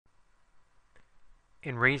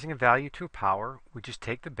In raising a value to a power, we just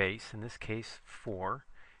take the base, in this case 4,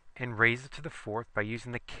 and raise it to the fourth by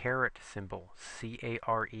using the caret symbol,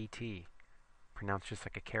 C-A-R-E-T, pronounced just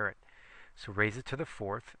like a carrot. So raise it to the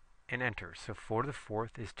fourth and enter. So 4 to the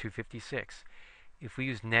fourth is 256. If we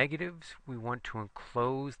use negatives, we want to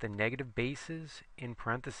enclose the negative bases in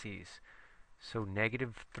parentheses. So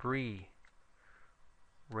negative 3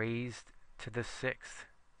 raised to the sixth,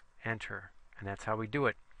 enter. And that's how we do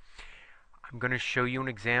it. I'm going to show you an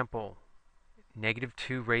example. Negative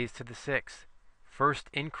 2 raised to the sixth. First,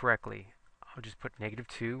 incorrectly. I'll just put negative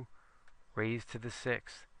 2 raised to the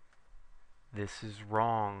sixth. This is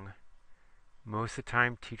wrong. Most of the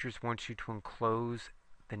time, teachers want you to enclose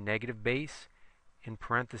the negative base in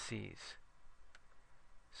parentheses.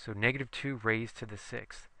 So negative 2 raised to the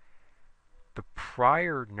sixth. The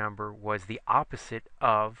prior number was the opposite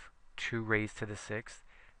of 2 raised to the sixth.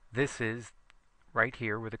 This is, right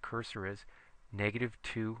here where the cursor is, negative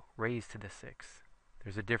 2 raised to the sixth.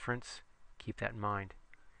 There's a difference. Keep that in mind.